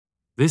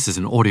This is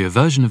an audio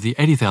version of the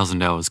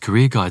 80,000 Hours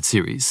Career Guide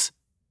series.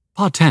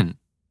 Part 10,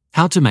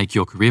 How to Make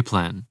Your Career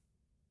Plan.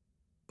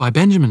 By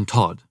Benjamin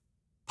Todd,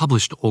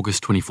 published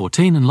August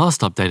 2014 and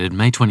last updated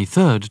May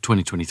 23,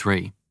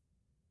 2023.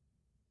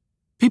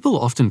 People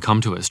often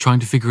come to us trying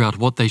to figure out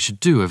what they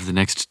should do over the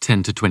next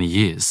 10 to 20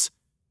 years.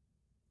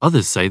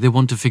 Others say they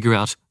want to figure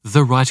out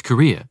the right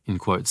career, in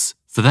quotes,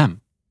 for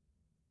them.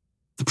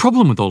 The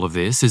problem with all of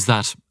this is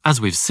that, as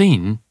we've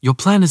seen, your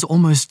plan is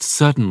almost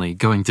certainly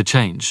going to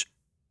change.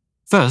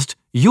 First,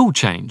 you'll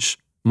change,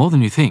 more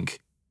than you think.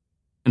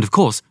 And of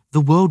course,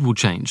 the world will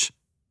change.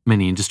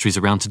 Many industries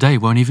around today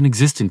won't even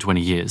exist in 20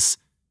 years.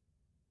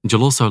 And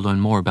you'll also learn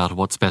more about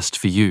what's best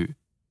for you.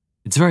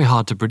 It's very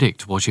hard to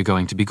predict what you're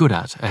going to be good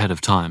at ahead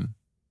of time.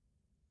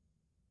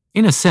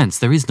 In a sense,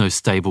 there is no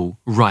stable,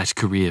 right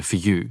career for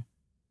you.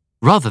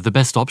 Rather, the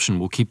best option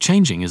will keep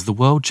changing as the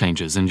world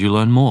changes and you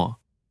learn more.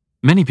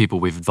 Many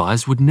people we've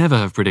advised would never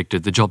have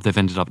predicted the job they've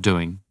ended up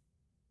doing.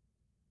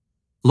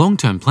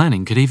 Long-term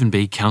planning could even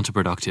be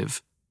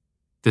counterproductive.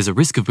 There's a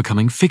risk of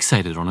becoming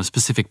fixated on a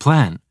specific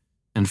plan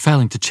and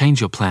failing to change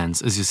your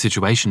plans as your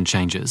situation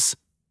changes.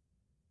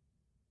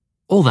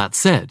 All that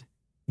said,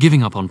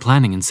 giving up on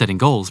planning and setting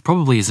goals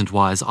probably isn't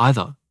wise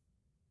either.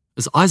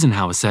 As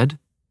Eisenhower said,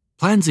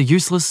 plans are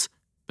useless,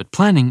 but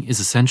planning is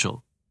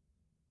essential.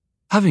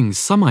 Having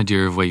some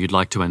idea of where you'd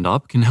like to end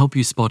up can help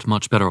you spot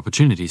much better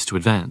opportunities to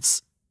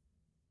advance.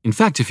 In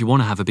fact, if you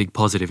want to have a big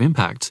positive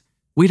impact,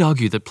 we'd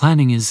argue that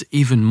planning is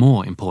even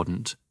more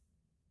important.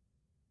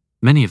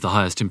 Many of the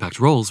highest impact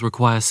roles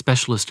require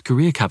specialist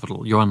career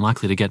capital you're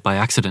unlikely to get by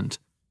accident,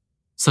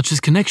 such as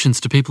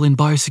connections to people in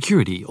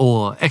biosecurity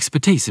or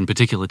expertise in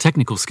particular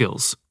technical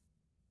skills.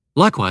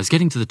 Likewise,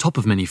 getting to the top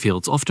of many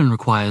fields often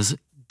requires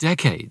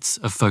decades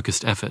of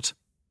focused effort.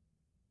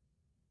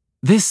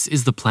 This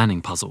is the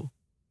planning puzzle.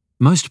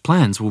 Most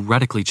plans will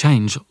radically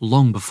change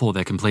long before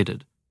they're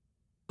completed,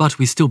 but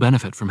we still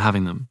benefit from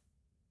having them.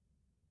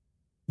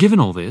 Given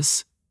all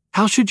this,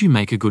 how should you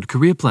make a good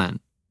career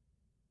plan?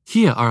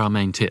 Here are our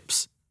main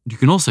tips. You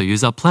can also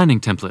use our planning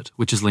template,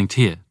 which is linked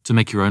here, to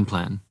make your own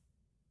plan.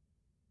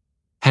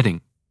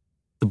 Heading: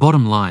 the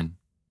bottom line.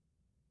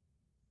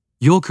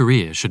 Your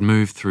career should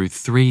move through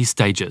 3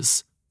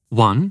 stages.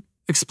 1.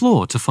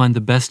 Explore to find the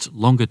best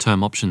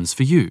longer-term options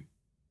for you.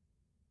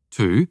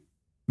 2.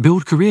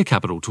 Build career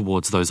capital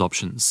towards those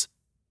options.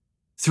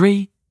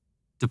 3.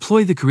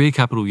 Deploy the career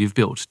capital you've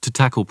built to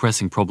tackle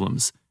pressing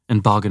problems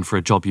and bargain for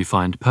a job you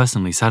find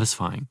personally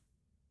satisfying.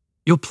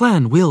 Your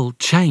plan will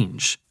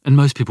change, and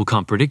most people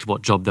can't predict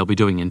what job they'll be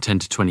doing in 10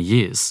 to 20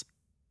 years.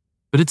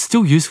 But it's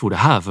still useful to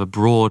have a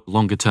broad,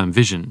 longer-term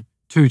vision,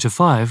 2 to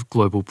 5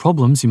 global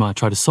problems you might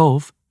try to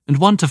solve, and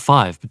 1 to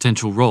 5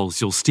 potential roles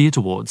you'll steer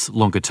towards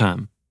longer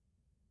term.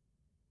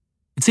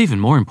 It's even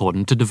more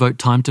important to devote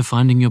time to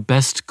finding your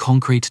best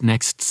concrete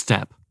next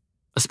step,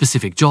 a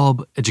specific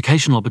job,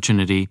 educational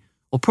opportunity,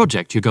 or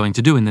project you're going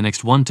to do in the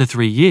next 1 to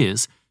 3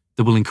 years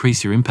that will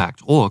increase your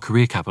impact or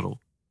career capital.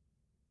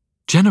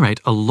 Generate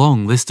a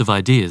long list of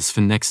ideas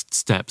for next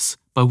steps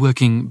by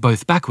working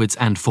both backwards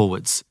and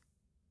forwards.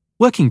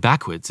 Working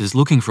backwards is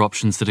looking for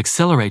options that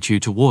accelerate you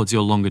towards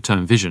your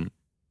longer-term vision,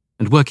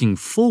 and working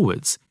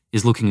forwards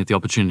is looking at the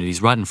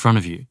opportunities right in front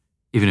of you,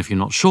 even if you're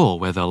not sure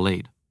where they'll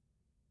lead.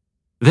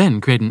 Then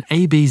create an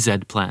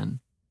ABZ plan.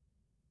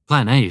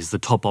 Plan A is the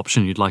top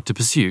option you'd like to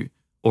pursue,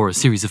 or a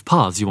series of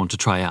paths you want to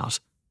try out.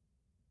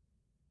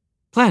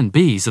 Plan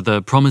Bs are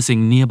the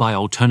promising nearby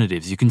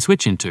alternatives you can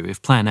switch into if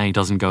Plan A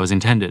doesn't go as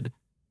intended.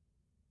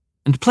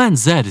 And Plan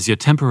Z is your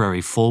temporary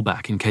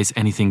fallback in case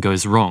anything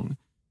goes wrong.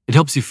 It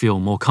helps you feel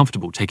more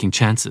comfortable taking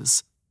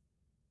chances.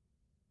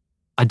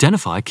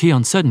 Identify key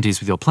uncertainties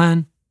with your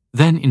plan,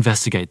 then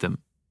investigate them.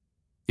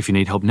 If you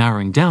need help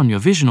narrowing down your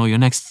vision or your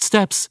next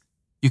steps,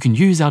 you can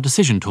use our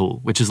decision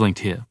tool, which is linked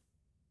here.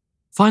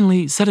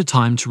 Finally, set a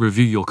time to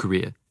review your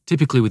career,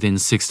 typically within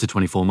 6 to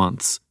 24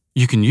 months.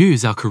 You can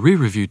use our career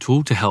review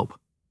tool to help.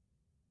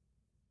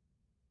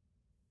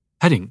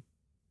 Heading: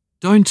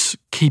 don't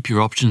keep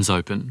your options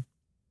open.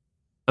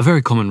 A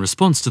very common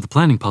response to the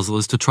planning puzzle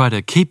is to try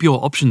to keep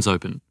your options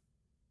open.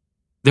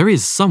 There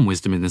is some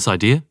wisdom in this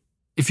idea.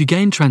 If you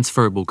gain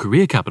transferable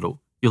career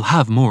capital, you'll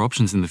have more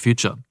options in the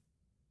future.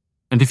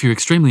 And if you're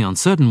extremely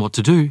uncertain what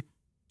to do,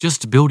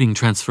 just building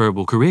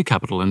transferable career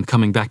capital and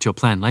coming back to your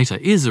plan later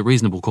is a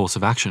reasonable course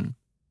of action.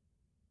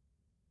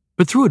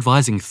 But through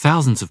advising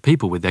thousands of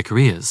people with their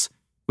careers,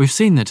 we've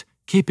seen that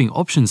keeping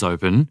options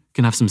open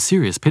can have some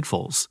serious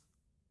pitfalls.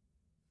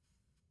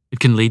 It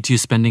can lead to you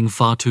spending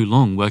far too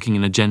long working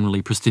in a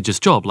generally prestigious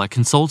job like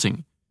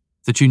consulting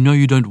that you know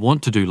you don't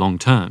want to do long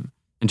term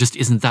and just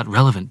isn't that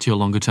relevant to your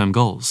longer term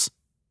goals.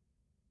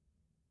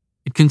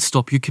 It can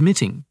stop you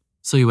committing,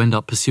 so you end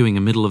up pursuing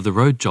a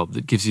middle-of-the-road job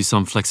that gives you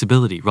some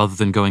flexibility rather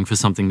than going for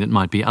something that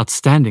might be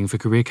outstanding for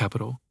career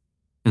capital,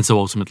 and so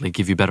ultimately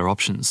give you better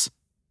options.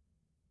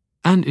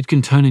 And it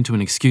can turn into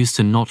an excuse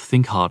to not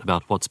think hard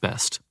about what's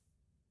best.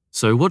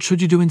 So what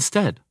should you do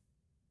instead?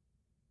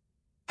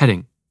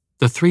 Heading: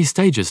 the 3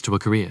 stages to a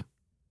career.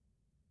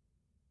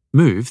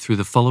 Move through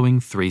the following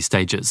 3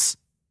 stages.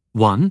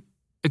 1.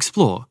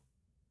 Explore.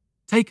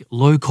 Take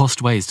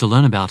low-cost ways to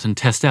learn about and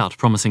test out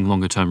promising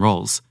longer-term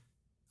roles,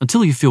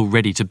 until you feel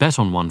ready to bet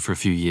on one for a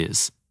few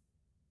years.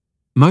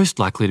 Most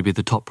likely to be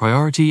the top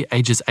priority,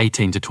 ages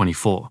 18 to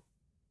 24.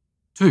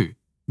 2.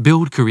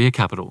 Build career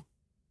capital.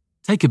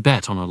 Take a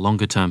bet on a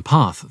longer-term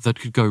path that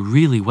could go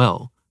really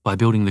well by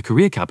building the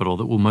career capital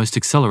that will most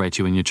accelerate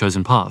you in your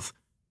chosen path,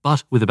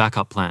 but with a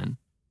backup plan,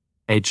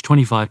 age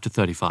 25 to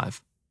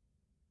 35.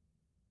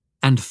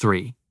 And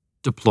 3.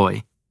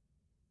 Deploy.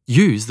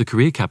 Use the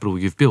career capital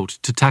you've built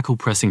to tackle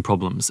pressing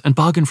problems and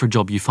bargain for a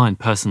job you find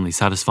personally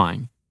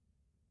satisfying,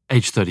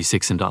 age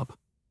 36 and up.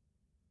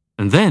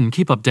 And then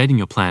keep updating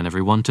your plan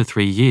every 1 to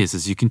 3 years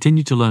as you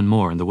continue to learn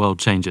more and the world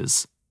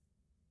changes.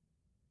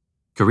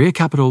 Career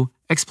capital,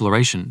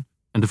 exploration,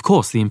 and of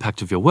course the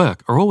impact of your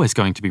work are always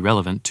going to be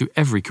relevant to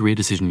every career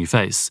decision you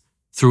face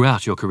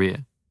throughout your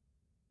career.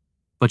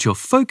 But your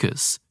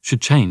focus should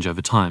change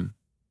over time.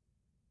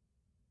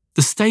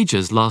 The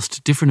stages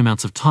last different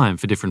amounts of time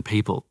for different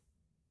people.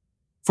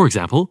 For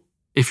example,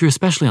 if you're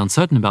especially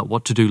uncertain about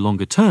what to do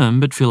longer term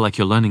but feel like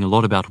you're learning a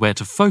lot about where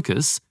to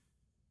focus,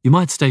 you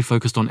might stay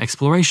focused on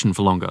exploration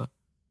for longer,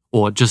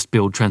 or just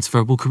build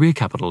transferable career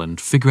capital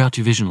and figure out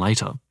your vision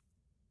later.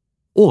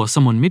 Or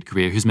someone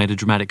mid-career who's made a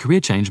dramatic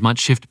career change might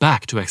shift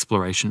back to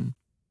exploration.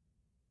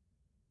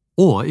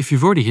 Or if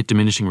you've already hit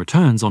diminishing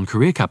returns on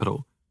career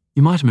capital,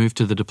 you might move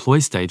to the deploy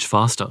stage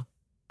faster,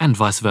 and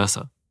vice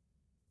versa.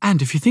 And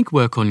if you think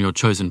work on your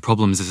chosen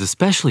problems is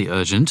especially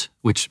urgent,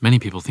 which many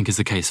people think is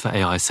the case for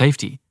AI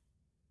safety,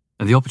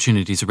 and the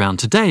opportunities around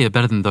today are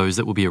better than those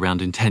that will be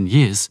around in 10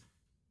 years,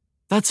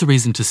 that's a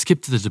reason to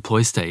skip to the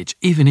deploy stage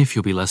even if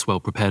you'll be less well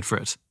prepared for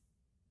it.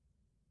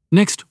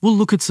 Next, we'll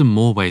look at some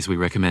more ways we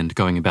recommend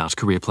going about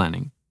career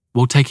planning,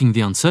 while taking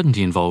the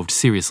uncertainty involved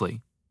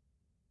seriously.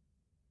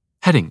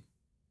 Heading: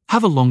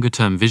 Have a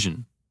longer-term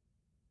vision.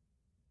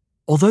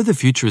 Although the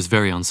future is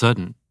very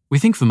uncertain, we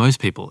think for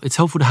most people it's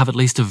helpful to have at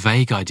least a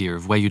vague idea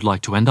of where you'd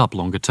like to end up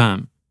longer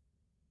term.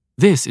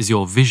 This is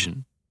your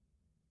vision.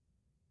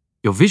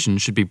 Your vision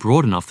should be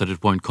broad enough that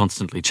it won't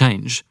constantly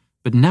change,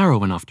 but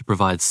narrow enough to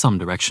provide some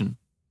direction.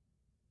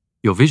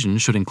 Your vision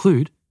should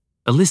include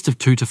a list of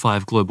 2 to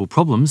 5 global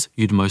problems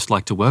you'd most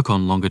like to work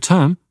on longer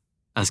term,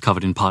 as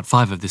covered in Part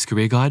 5 of this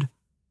career guide,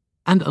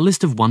 and a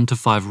list of 1 to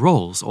 5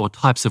 roles or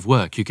types of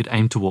work you could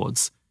aim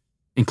towards,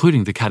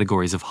 including the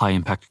categories of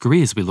high-impact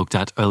careers we looked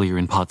at earlier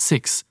in Part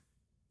 6,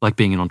 like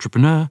being an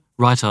entrepreneur,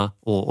 writer,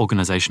 or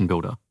organization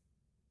builder.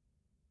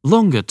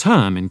 Longer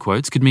term, in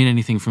quotes, could mean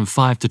anything from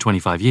 5 to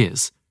 25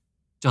 years.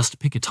 Just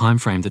pick a time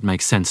frame that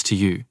makes sense to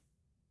you.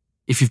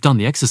 If you've done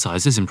the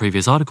exercises in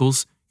previous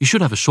articles, you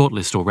should have a short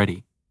list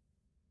already.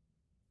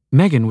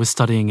 Megan was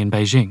studying in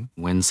Beijing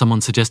when someone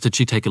suggested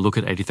she take a look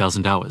at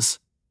 80,000 hours.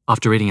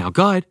 After reading our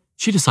guide,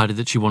 she decided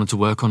that she wanted to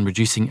work on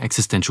reducing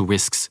existential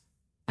risks,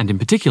 and in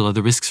particular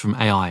the risks from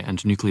AI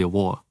and nuclear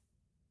war.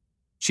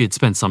 She had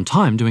spent some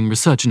time doing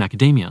research in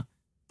academia,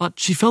 but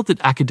she felt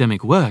that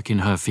academic work in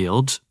her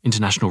field,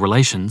 international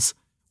relations,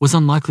 was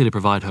unlikely to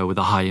provide her with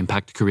a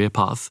high-impact career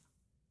path.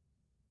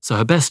 So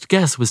her best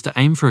guess was to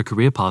aim for a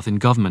career path in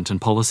government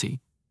and policy.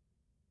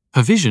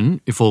 Her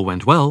vision, if all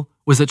went well,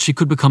 was that she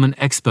could become an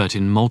expert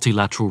in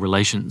multilateral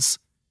relations,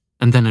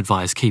 and then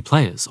advise key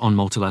players on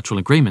multilateral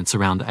agreements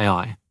around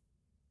AI.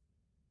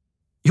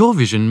 Your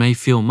vision may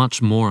feel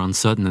much more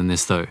uncertain than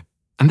this though,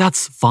 and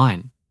that's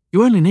fine.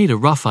 You only need a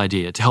rough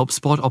idea to help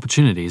spot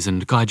opportunities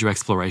and guide your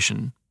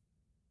exploration.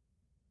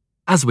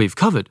 As we've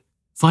covered,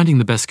 finding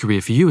the best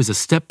career for you is a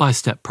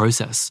step-by-step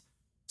process,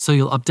 so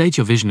you'll update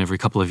your vision every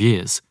couple of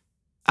years,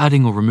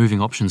 adding or removing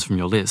options from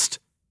your list,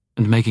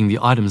 and making the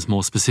items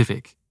more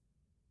specific.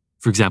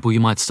 For example, you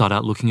might start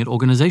out looking at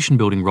organization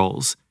building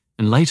roles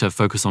and later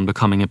focus on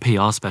becoming a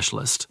PR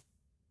specialist.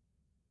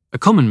 A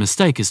common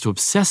mistake is to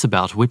obsess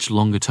about which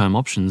longer-term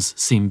options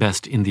seem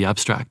best in the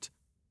abstract.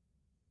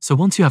 So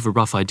once you have a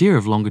rough idea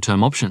of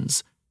longer-term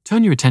options,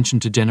 turn your attention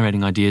to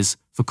generating ideas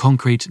for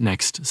concrete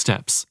next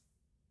steps.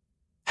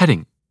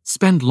 Heading: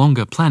 Spend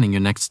longer planning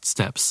your next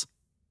steps.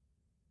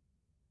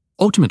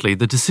 Ultimately,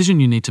 the decision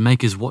you need to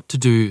make is what to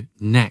do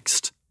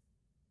next.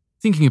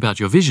 Thinking about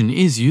your vision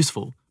is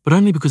useful, but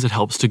only because it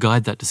helps to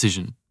guide that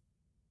decision.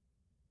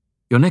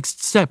 Your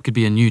next step could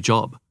be a new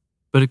job,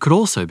 but it could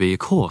also be a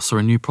course or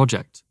a new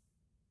project.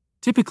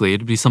 Typically, it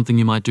would be something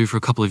you might do for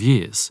a couple of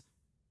years,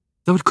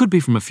 though it could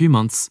be from a few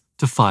months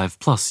to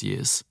 5+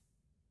 years.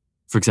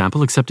 For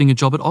example, accepting a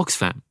job at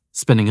Oxfam,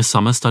 spending a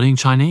summer studying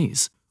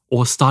Chinese,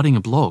 or starting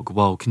a blog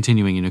while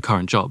continuing in your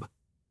current job.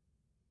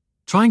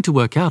 Trying to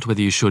work out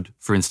whether you should,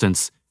 for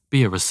instance,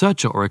 be a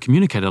researcher or a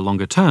communicator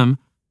longer term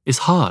is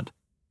hard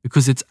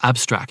because it's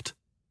abstract.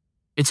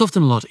 It's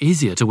often a lot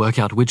easier to work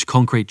out which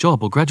concrete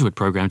job or graduate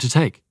program to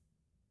take.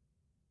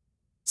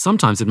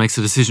 Sometimes it makes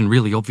the decision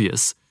really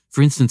obvious.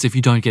 For instance, if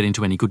you don't get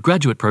into any good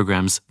graduate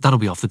programs, that'll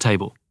be off the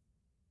table.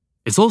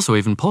 It's also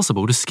even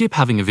possible to skip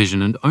having a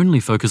vision and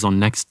only focus on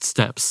next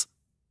steps.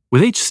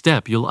 With each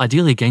step, you'll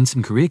ideally gain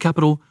some career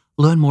capital,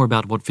 learn more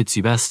about what fits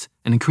you best,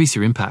 and increase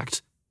your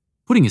impact,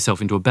 putting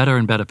yourself into a better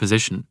and better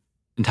position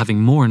and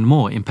having more and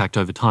more impact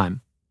over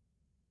time.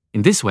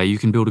 In this way, you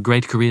can build a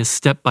great career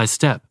step by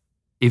step,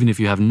 even if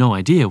you have no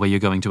idea where you're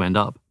going to end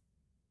up.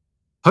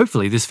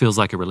 Hopefully, this feels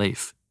like a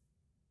relief.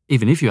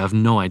 Even if you have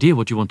no idea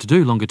what you want to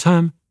do longer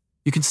term,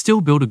 you can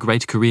still build a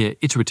great career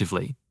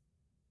iteratively.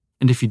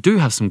 And if you do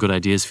have some good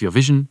ideas for your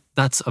vision,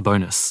 that's a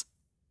bonus.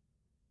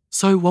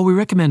 So while we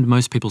recommend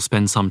most people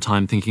spend some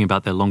time thinking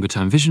about their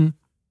longer-term vision,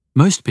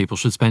 most people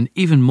should spend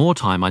even more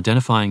time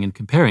identifying and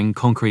comparing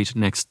concrete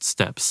next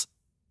steps.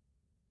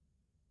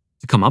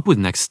 To come up with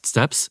next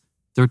steps,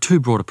 there are two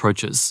broad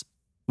approaches: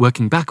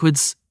 working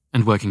backwards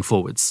and working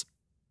forwards.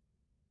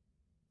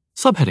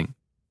 Subheading: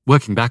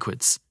 working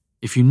backwards.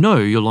 If you know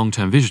your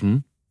long-term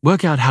vision,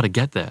 work out how to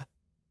get there.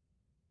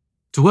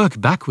 To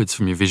work backwards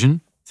from your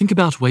vision, think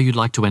about where you'd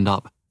like to end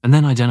up and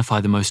then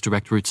identify the most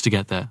direct routes to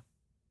get there.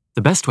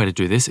 The best way to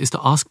do this is to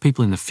ask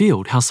people in the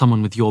field how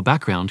someone with your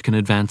background can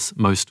advance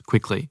most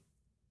quickly.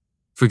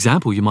 For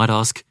example, you might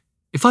ask,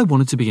 if I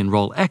wanted to be in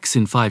role X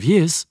in 5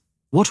 years,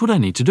 what would I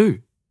need to do?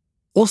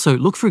 Also,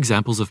 look for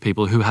examples of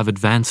people who have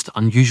advanced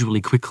unusually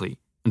quickly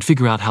and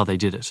figure out how they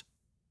did it.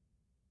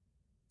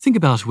 Think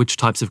about which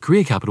types of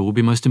career capital will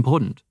be most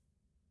important.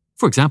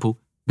 For example,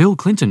 Bill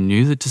Clinton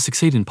knew that to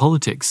succeed in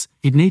politics,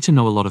 he'd need to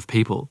know a lot of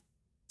people.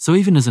 So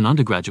even as an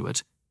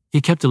undergraduate,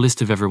 he kept a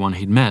list of everyone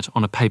he'd met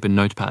on a paper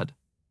notepad.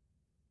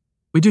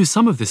 We do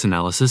some of this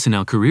analysis in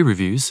our career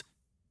reviews,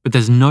 but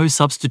there's no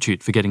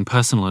substitute for getting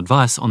personal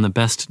advice on the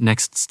best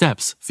next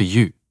steps for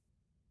you.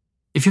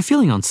 If you're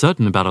feeling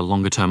uncertain about a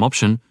longer-term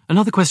option,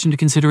 another question to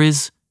consider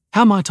is,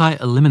 how might I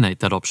eliminate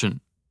that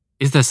option?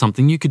 Is there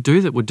something you could do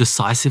that would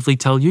decisively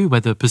tell you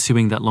whether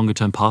pursuing that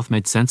longer-term path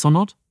made sense or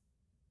not?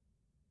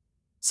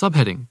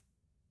 Subheading: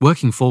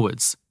 working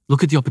forwards.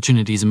 Look at the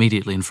opportunities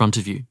immediately in front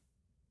of you.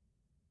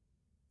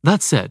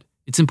 That said,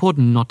 it's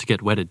important not to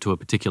get wedded to a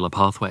particular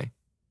pathway.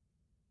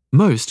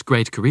 Most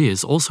great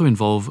careers also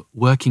involve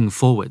working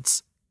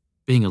forwards,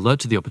 being alert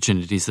to the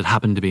opportunities that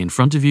happen to be in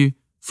front of you,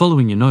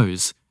 following your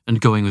nose, and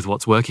going with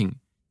what's working,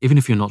 even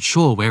if you're not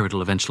sure where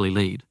it'll eventually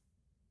lead.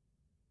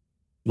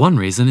 One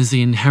reason is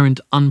the inherent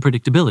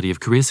unpredictability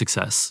of career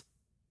success.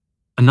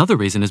 Another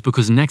reason is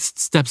because next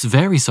steps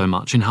vary so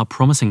much in how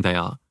promising they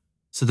are,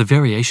 so the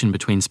variation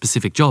between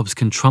specific jobs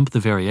can trump the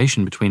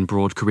variation between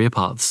broad career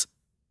paths.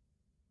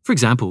 For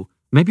example,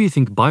 maybe you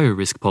think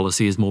bio-risk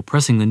policy is more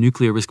pressing than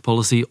nuclear risk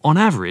policy on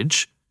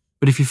average,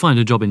 but if you find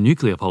a job in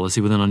nuclear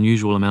policy with an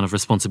unusual amount of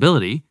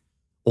responsibility,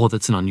 or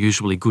that's an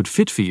unusually good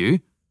fit for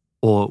you,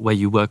 or where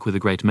you work with a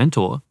great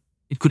mentor,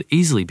 it could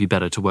easily be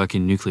better to work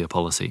in nuclear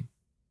policy.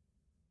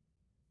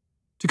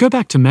 To go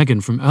back to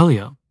Megan from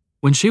earlier,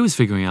 when she was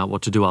figuring out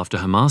what to do after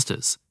her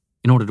master's,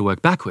 in order to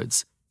work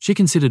backwards, she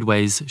considered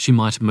ways she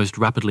might most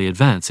rapidly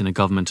advance in a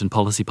government and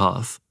policy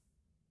path.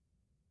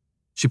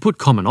 She put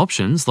common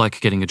options,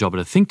 like getting a job at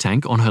a think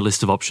tank, on her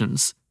list of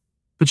options.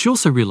 But she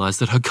also realised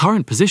that her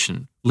current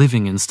position,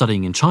 living and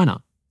studying in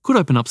China, could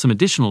open up some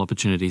additional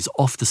opportunities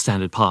off the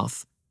standard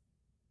path.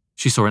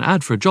 She saw an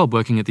ad for a job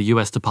working at the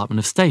US Department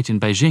of State in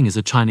Beijing as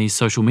a Chinese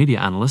social media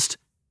analyst,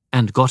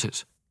 and got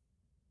it.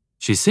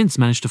 She's since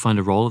managed to find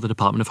a role at the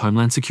Department of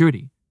Homeland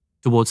Security,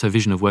 towards her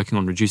vision of working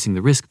on reducing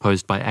the risk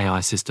posed by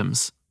AI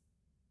systems.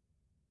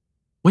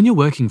 When you're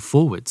working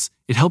forwards,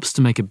 it helps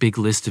to make a big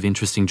list of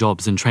interesting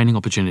jobs and training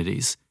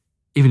opportunities,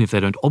 even if they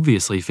don't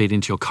obviously feed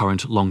into your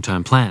current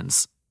long-term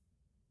plans.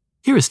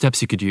 Here are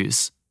steps you could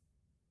use.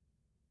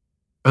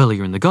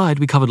 Earlier in the guide,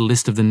 we covered a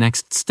list of the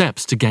next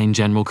steps to gain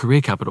general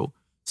career capital,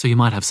 so you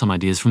might have some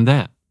ideas from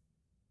there.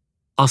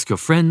 Ask your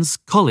friends,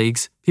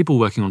 colleagues, people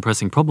working on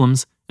pressing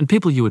problems, and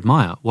people you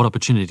admire what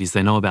opportunities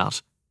they know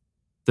about.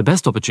 The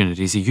best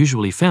opportunities are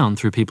usually found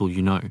through people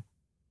you know.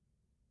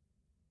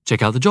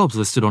 Check out the jobs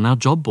listed on our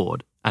job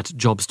board at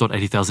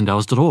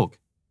jobs.80,000hours.org.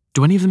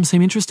 Do any of them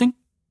seem interesting?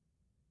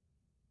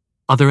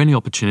 Are there any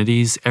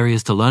opportunities,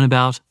 areas to learn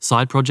about,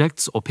 side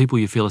projects, or people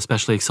you feel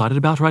especially excited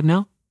about right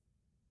now?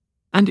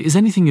 And is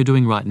anything you're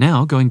doing right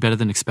now going better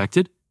than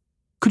expected?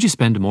 Could you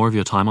spend more of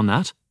your time on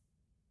that?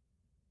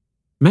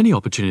 Many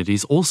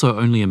opportunities also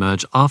only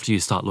emerge after you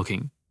start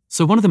looking,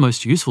 so one of the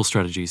most useful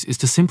strategies is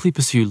to simply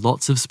pursue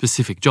lots of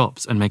specific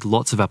jobs and make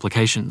lots of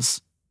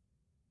applications.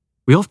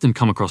 We often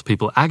come across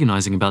people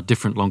agonizing about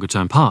different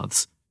longer-term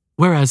paths,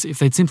 whereas if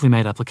they'd simply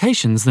made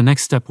applications, the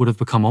next step would have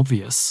become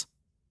obvious.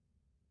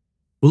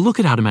 We'll look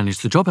at how to manage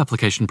the job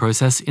application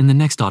process in the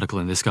next article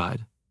in this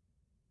guide.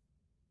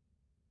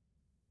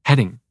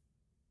 Heading: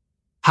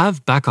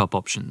 Have backup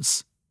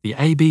options, the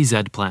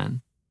ABZ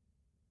plan.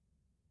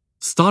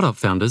 Startup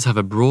founders have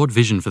a broad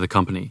vision for the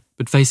company,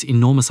 but face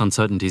enormous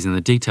uncertainties in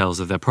the details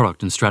of their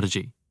product and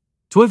strategy.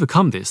 To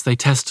overcome this, they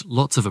test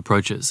lots of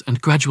approaches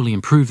and gradually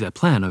improve their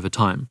plan over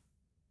time.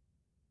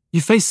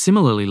 You face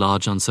similarly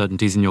large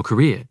uncertainties in your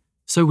career,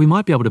 so we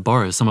might be able to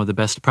borrow some of the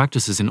best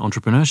practices in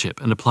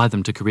entrepreneurship and apply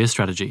them to career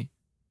strategy.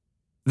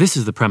 This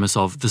is the premise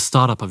of The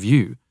Startup of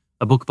You,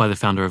 a book by the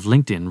founder of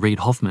LinkedIn, Reid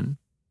Hoffman.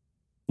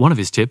 One of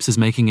his tips is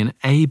making an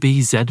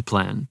ABZ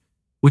plan,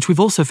 which we've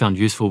also found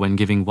useful when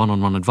giving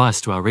one-on-one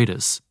advice to our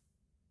readers.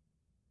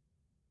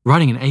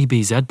 Writing an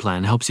ABZ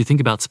plan helps you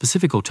think about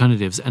specific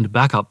alternatives and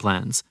backup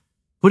plans,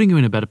 putting you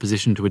in a better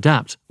position to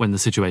adapt when the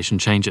situation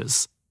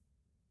changes.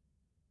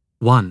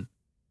 1.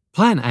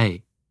 Plan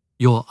A,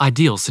 your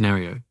ideal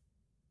scenario.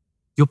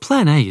 Your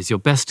plan A is your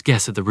best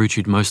guess at the route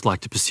you'd most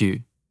like to pursue.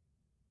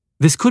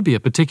 This could be a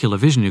particular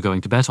vision you're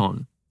going to bet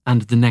on,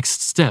 and the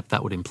next step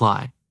that would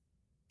imply.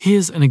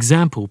 Here's an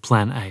example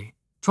plan A.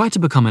 Try to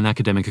become an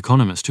academic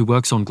economist who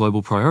works on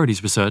global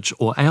priorities research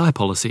or AI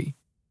policy.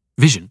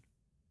 Vision.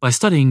 By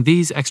studying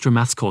these extra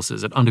maths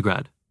courses at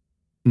undergrad.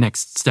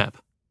 Next step.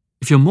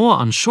 If you're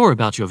more unsure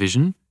about your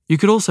vision, you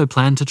could also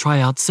plan to try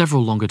out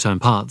several longer-term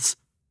paths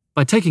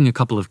by taking a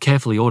couple of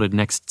carefully ordered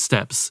next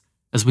steps,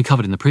 as we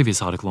covered in the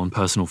previous article on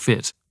personal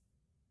fit.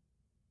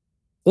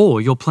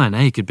 Or your plan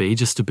A could be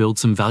just to build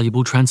some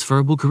valuable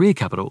transferable career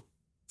capital.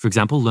 For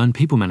example, learn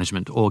people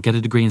management or get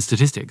a degree in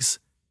statistics,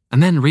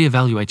 and then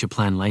reevaluate your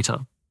plan later.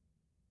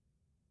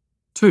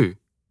 2.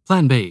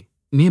 Plan B,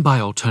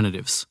 nearby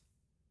alternatives.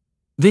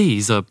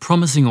 These are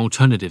promising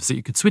alternatives that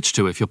you could switch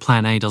to if your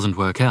plan A doesn't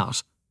work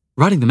out.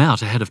 Writing them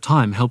out ahead of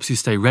time helps you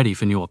stay ready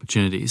for new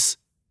opportunities.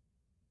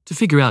 To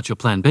figure out your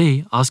plan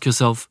B, ask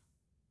yourself,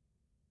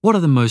 what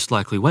are the most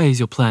likely ways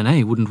your plan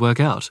A wouldn't work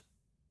out?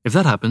 If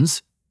that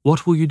happens,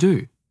 what will you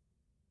do?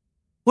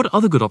 What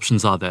other good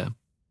options are there?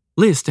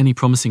 List any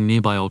promising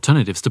nearby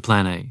alternatives to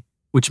plan A,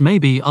 which may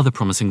be other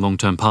promising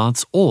long-term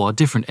paths or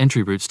different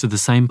entry routes to the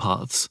same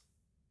paths.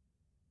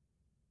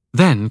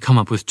 Then come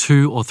up with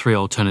 2 or 3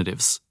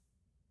 alternatives.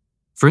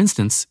 For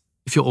instance,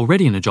 if you're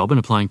already in a job and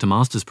applying to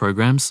master's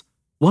programs,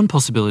 one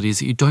possibility is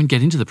that you don't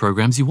get into the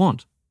programs you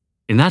want.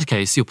 In that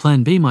case, your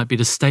plan B might be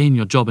to stay in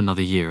your job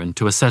another year and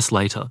to assess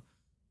later,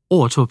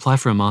 or to apply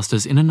for a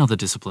master's in another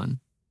discipline.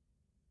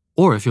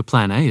 Or if your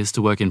plan A is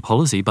to work in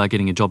policy by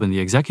getting a job in the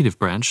executive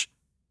branch,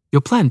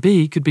 your plan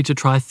B could be to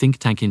try think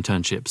tank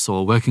internships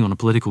or working on a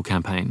political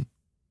campaign.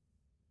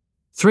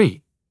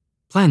 3.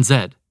 Plan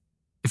Z.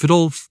 If it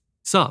all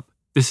f***s up,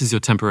 this is your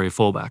temporary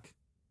fallback.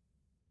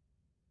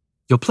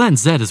 Your plan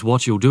Z is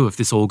what you'll do if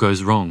this all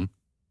goes wrong.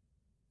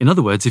 In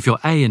other words, if your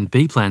A and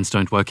B plans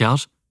don't work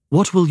out,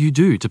 what will you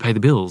do to pay the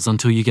bills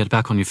until you get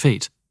back on your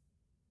feet?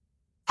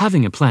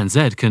 Having a plan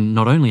Z can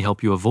not only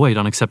help you avoid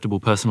unacceptable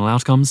personal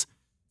outcomes,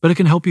 but it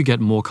can help you get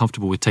more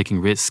comfortable with taking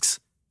risks.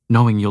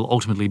 Knowing you'll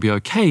ultimately be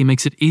okay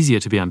makes it easier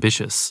to be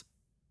ambitious.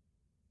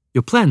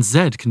 Your plan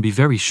Z can be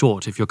very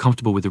short if you're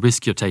comfortable with the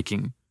risk you're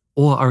taking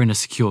or are in a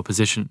secure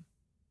position.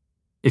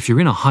 If you're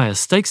in a higher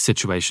stakes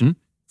situation,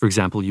 for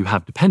example, you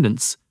have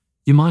dependents,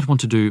 you might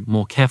want to do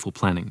more careful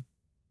planning.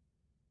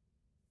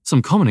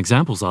 Some common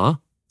examples are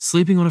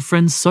sleeping on a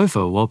friend's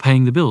sofa while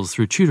paying the bills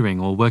through tutoring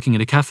or working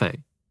at a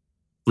cafe,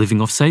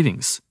 living off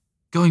savings,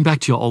 going back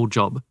to your old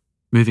job,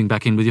 moving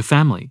back in with your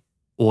family,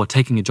 or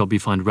taking a job you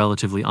find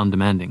relatively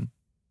undemanding.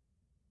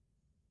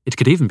 It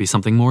could even be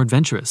something more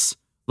adventurous,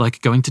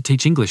 like going to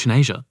teach English in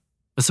Asia,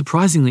 a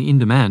surprisingly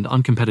in-demand,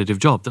 uncompetitive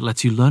job that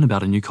lets you learn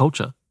about a new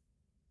culture.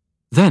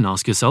 Then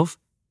ask yourself,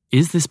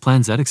 is this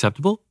plan Z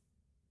acceptable?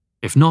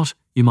 If not,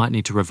 you might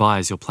need to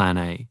revise your plan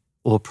A,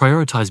 or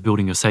prioritize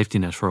building your safety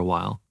net for a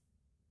while.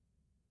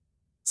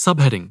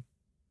 Subheading: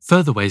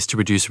 Further ways to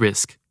reduce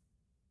risk.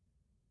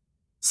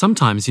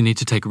 Sometimes you need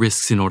to take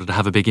risks in order to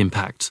have a big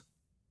impact.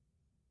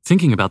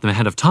 Thinking about them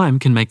ahead of time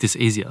can make this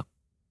easier.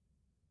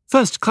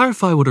 First,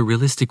 clarify what a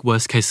realistic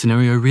worst-case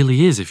scenario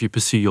really is if you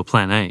pursue your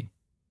plan A.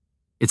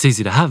 It's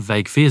easy to have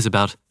vague fears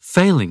about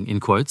failing, in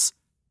quotes,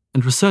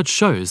 and research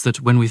shows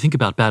that when we think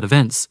about bad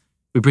events,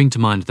 we bring to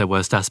mind their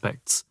worst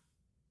aspects,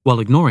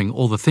 while ignoring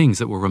all the things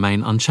that will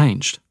remain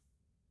unchanged.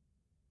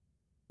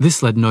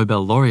 This led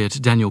Nobel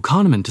laureate Daniel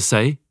Kahneman to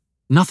say,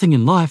 "Nothing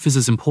in life is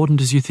as important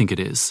as you think it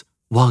is,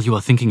 while you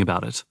are thinking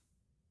about it."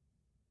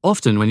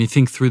 Often when you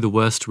think through the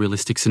worst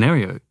realistic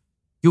scenario,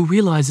 you'll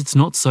realize it's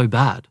not so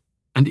bad,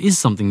 and is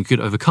something you could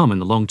overcome in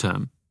the long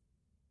term.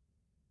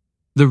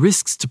 The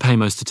risks to pay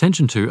most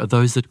attention to are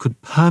those that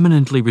could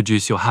permanently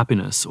reduce your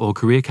happiness or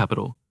career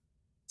capital,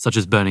 such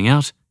as burning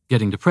out,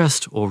 getting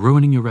depressed, or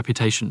ruining your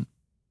reputation.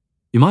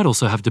 You might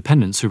also have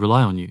dependents who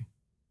rely on you.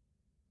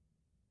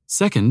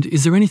 Second,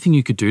 is there anything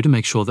you could do to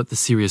make sure that the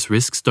serious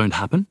risks don't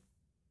happen?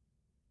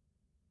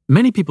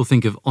 Many people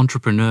think of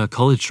entrepreneur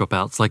college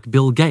dropouts like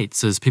Bill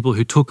Gates as people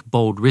who took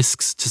bold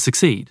risks to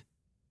succeed.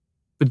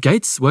 But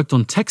Gates worked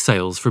on tech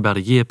sales for about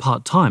a year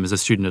part-time as a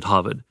student at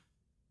Harvard,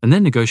 and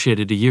then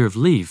negotiated a year of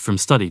leave from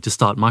study to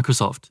start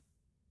Microsoft.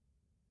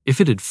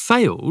 If it had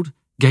failed,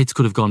 Gates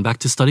could have gone back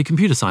to study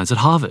computer science at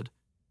Harvard.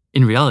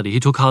 In reality, he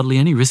took hardly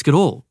any risk at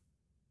all.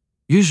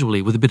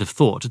 Usually, with a bit of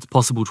thought, it's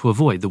possible to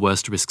avoid the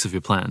worst risks of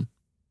your plan.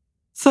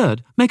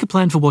 Third, make a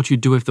plan for what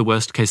you'd do if the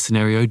worst-case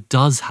scenario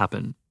does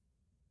happen.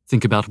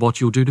 Think about what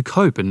you'll do to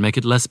cope and make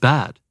it less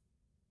bad,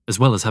 as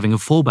well as having a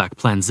fallback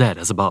plan Z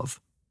as above.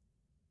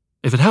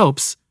 If it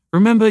helps,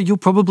 remember you'll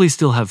probably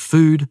still have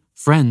food,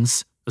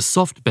 friends, a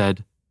soft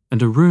bed,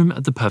 and a room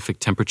at the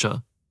perfect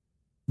temperature.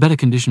 Better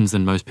conditions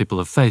than most people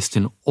have faced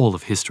in all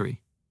of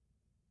history.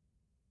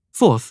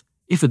 Fourth,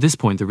 if at this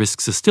point the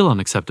risks are still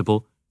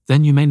unacceptable,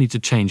 then you may need to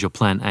change your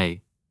plan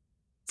A.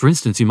 For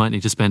instance, you might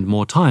need to spend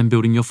more time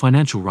building your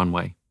financial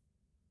runway.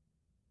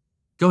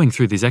 Going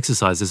through these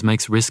exercises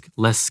makes risk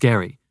less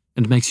scary,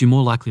 and makes you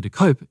more likely to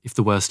cope if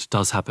the worst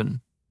does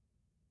happen.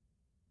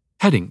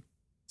 Heading: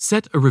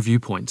 Set a review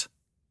point.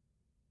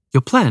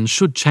 Your plan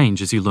should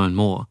change as you learn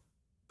more,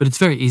 but it's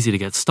very easy to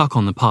get stuck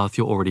on the path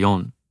you're already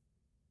on.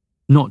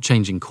 Not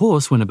changing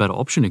course when a better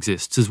option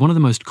exists is one of the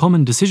most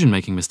common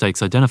decision-making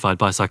mistakes identified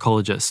by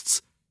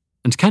psychologists,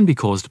 and can be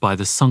caused by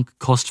the sunk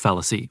cost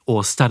fallacy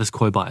or status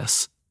quo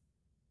bias.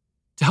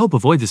 To help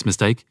avoid this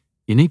mistake,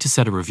 you need to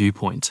set a review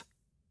point.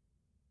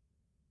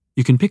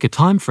 You can pick a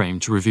time frame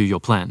to review your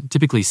plan,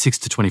 typically 6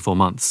 to 24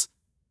 months.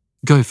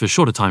 Go for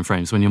shorter time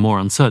frames when you're more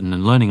uncertain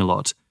and learning a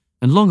lot,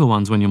 and longer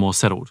ones when you're more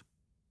settled.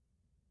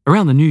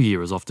 Around the new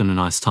year is often a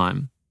nice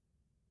time.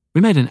 We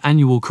made an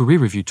annual career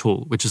review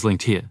tool, which is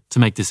linked here, to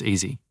make this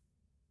easy.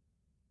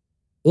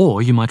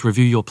 Or you might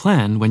review your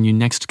plan when you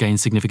next gain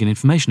significant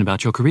information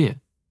about your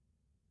career.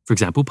 For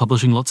example,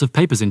 publishing lots of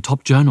papers in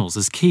top journals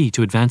is key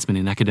to advancement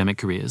in academic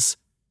careers.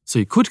 So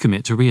you could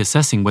commit to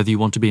reassessing whether you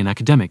want to be an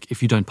academic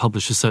if you don't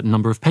publish a certain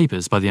number of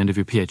papers by the end of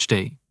your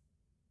PhD.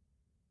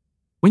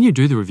 When you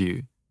do the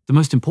review, the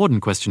most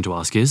important question to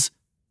ask is,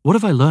 what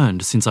have I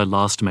learned since I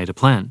last made a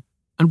plan?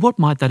 And what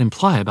might that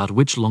imply about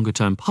which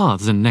longer-term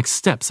paths and next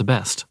steps are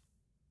best?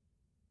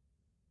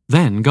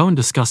 Then go and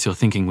discuss your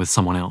thinking with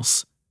someone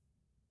else.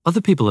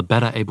 Other people are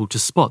better able to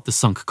spot the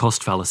sunk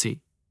cost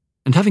fallacy,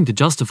 and having to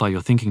justify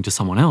your thinking to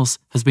someone else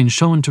has been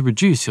shown to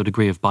reduce your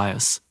degree of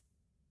bias.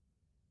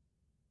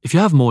 If you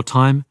have more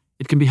time,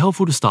 it can be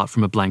helpful to start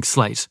from a blank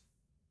slate.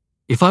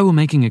 If I were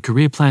making a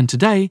career plan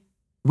today,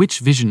 which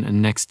vision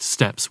and next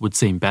steps would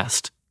seem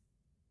best?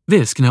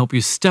 This can help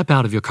you step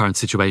out of your current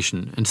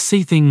situation and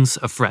see things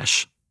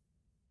afresh.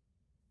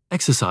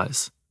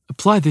 Exercise.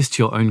 Apply this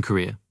to your own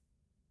career.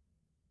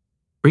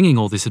 Bringing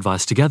all this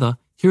advice together,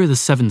 here are the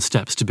 7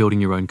 steps to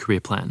building your own career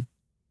plan.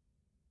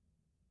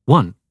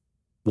 1.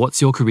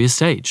 What's your career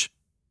stage?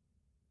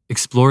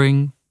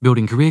 Exploring,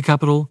 building career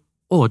capital,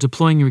 or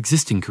deploying your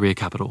existing career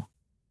capital.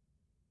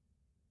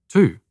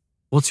 2.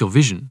 What's your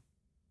vision?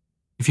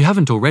 If you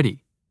haven't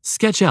already,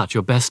 sketch out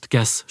your best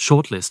guess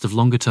shortlist of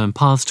longer-term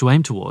paths to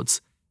aim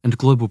towards and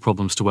global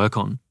problems to work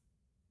on.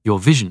 Your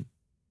vision.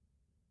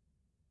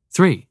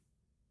 3.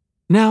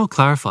 Now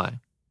clarify.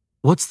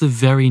 What's the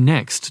very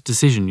next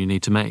decision you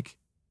need to make?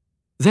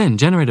 Then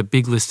generate a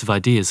big list of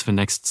ideas for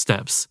next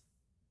steps.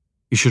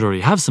 You should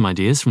already have some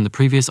ideas from the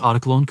previous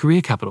article on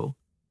career capital.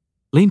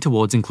 Lean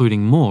towards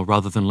including more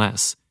rather than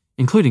less,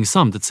 including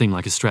some that seem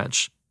like a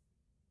stretch.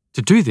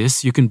 To do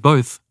this, you can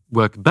both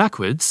work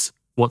backwards,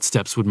 what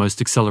steps would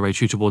most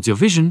accelerate you towards your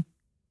vision,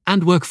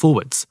 and work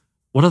forwards,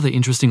 what other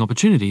interesting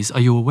opportunities are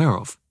you aware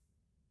of?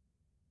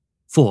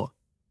 4.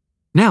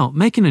 Now,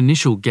 make an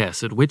initial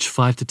guess at which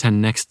 5 to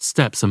 10 next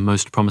steps are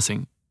most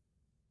promising.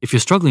 If you're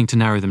struggling to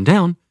narrow them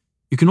down,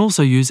 you can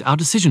also use our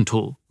decision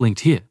tool, linked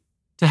here,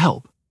 to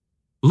help.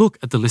 Look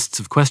at the lists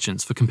of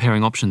questions for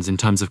comparing options in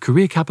terms of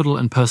career capital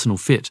and personal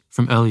fit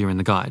from earlier in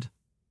the guide.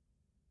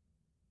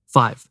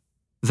 5.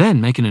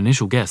 Then make an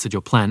initial guess at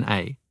your Plan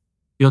A,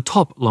 your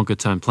top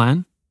longer-term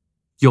plan,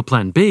 your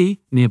Plan B,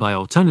 nearby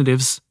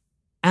alternatives,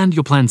 and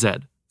your Plan Z,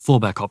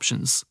 fallback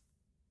options.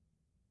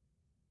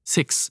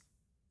 6.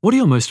 What are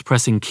your most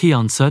pressing key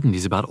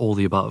uncertainties about all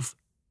the above?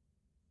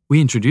 We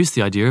introduced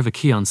the idea of a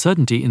key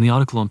uncertainty in the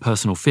article on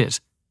personal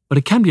fit, but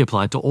it can be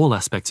applied to all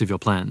aspects of your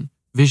plan: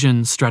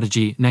 vision,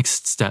 strategy,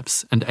 next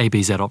steps, and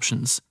ABZ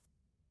options.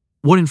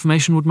 What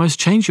information would most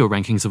change your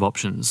rankings of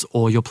options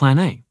or your Plan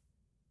A?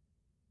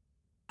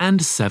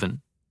 And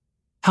 7.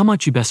 How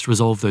might you best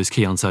resolve those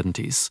key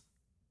uncertainties?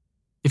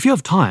 If you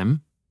have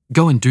time,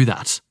 go and do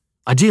that.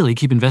 Ideally,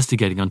 keep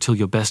investigating until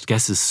your best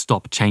guesses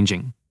stop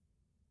changing.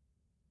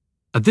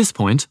 At this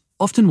point,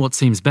 often what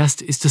seems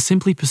best is to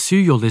simply pursue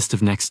your list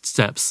of next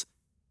steps,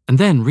 and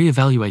then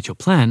reevaluate your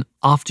plan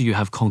after you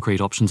have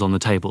concrete options on the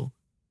table.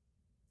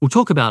 We'll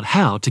talk about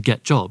how to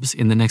get jobs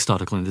in the next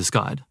article in this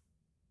guide.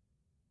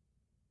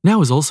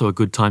 Now is also a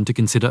good time to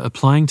consider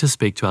applying to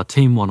speak to our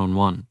team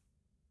one-on-one.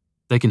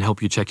 They can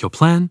help you check your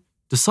plan,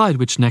 decide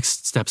which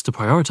next steps to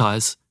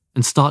prioritize,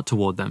 and start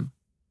toward them.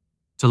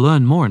 To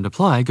learn more and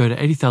apply, go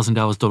to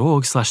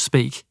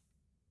 80000hours.org/speak.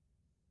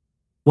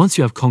 Once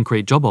you have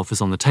concrete job offers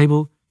on the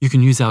table, you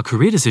can use our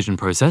career decision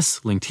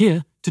process, linked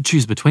here, to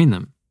choose between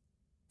them.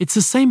 It's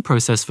the same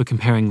process for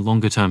comparing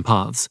longer-term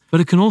paths, but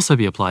it can also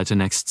be applied to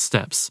next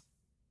steps.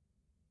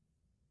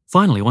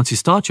 Finally, once you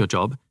start your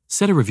job,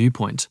 set a review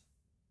point.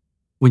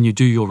 When you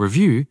do your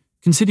review,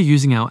 consider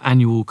using our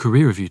annual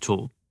career review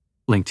tool,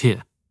 linked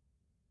here.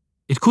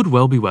 It could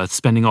well be worth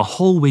spending a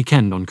whole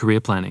weekend on career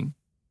planning.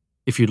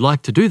 If you'd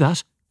like to do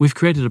that, we've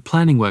created a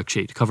planning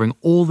worksheet covering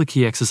all the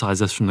key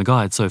exercises from the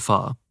guide so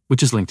far,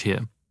 which is linked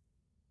here.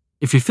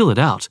 If you fill it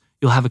out,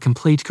 you'll have a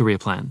complete career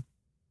plan.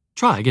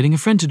 Try getting a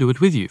friend to do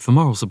it with you for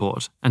moral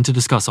support and to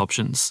discuss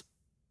options.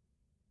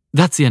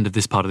 That's the end of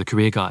this part of the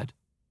career guide.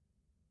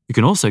 You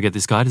can also get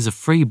this guide as a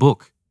free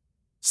book.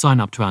 Sign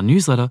up to our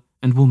newsletter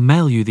and we'll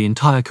mail you the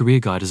entire career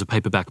guide as a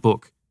paperback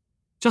book.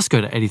 Just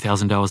go to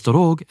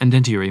 80000hours.org and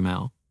enter your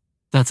email.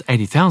 That's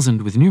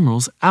 80,000 with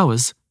numerals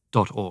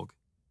hours.org.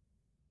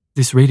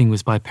 This reading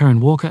was by Perrin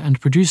Walker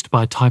and produced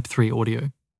by Type 3 Audio.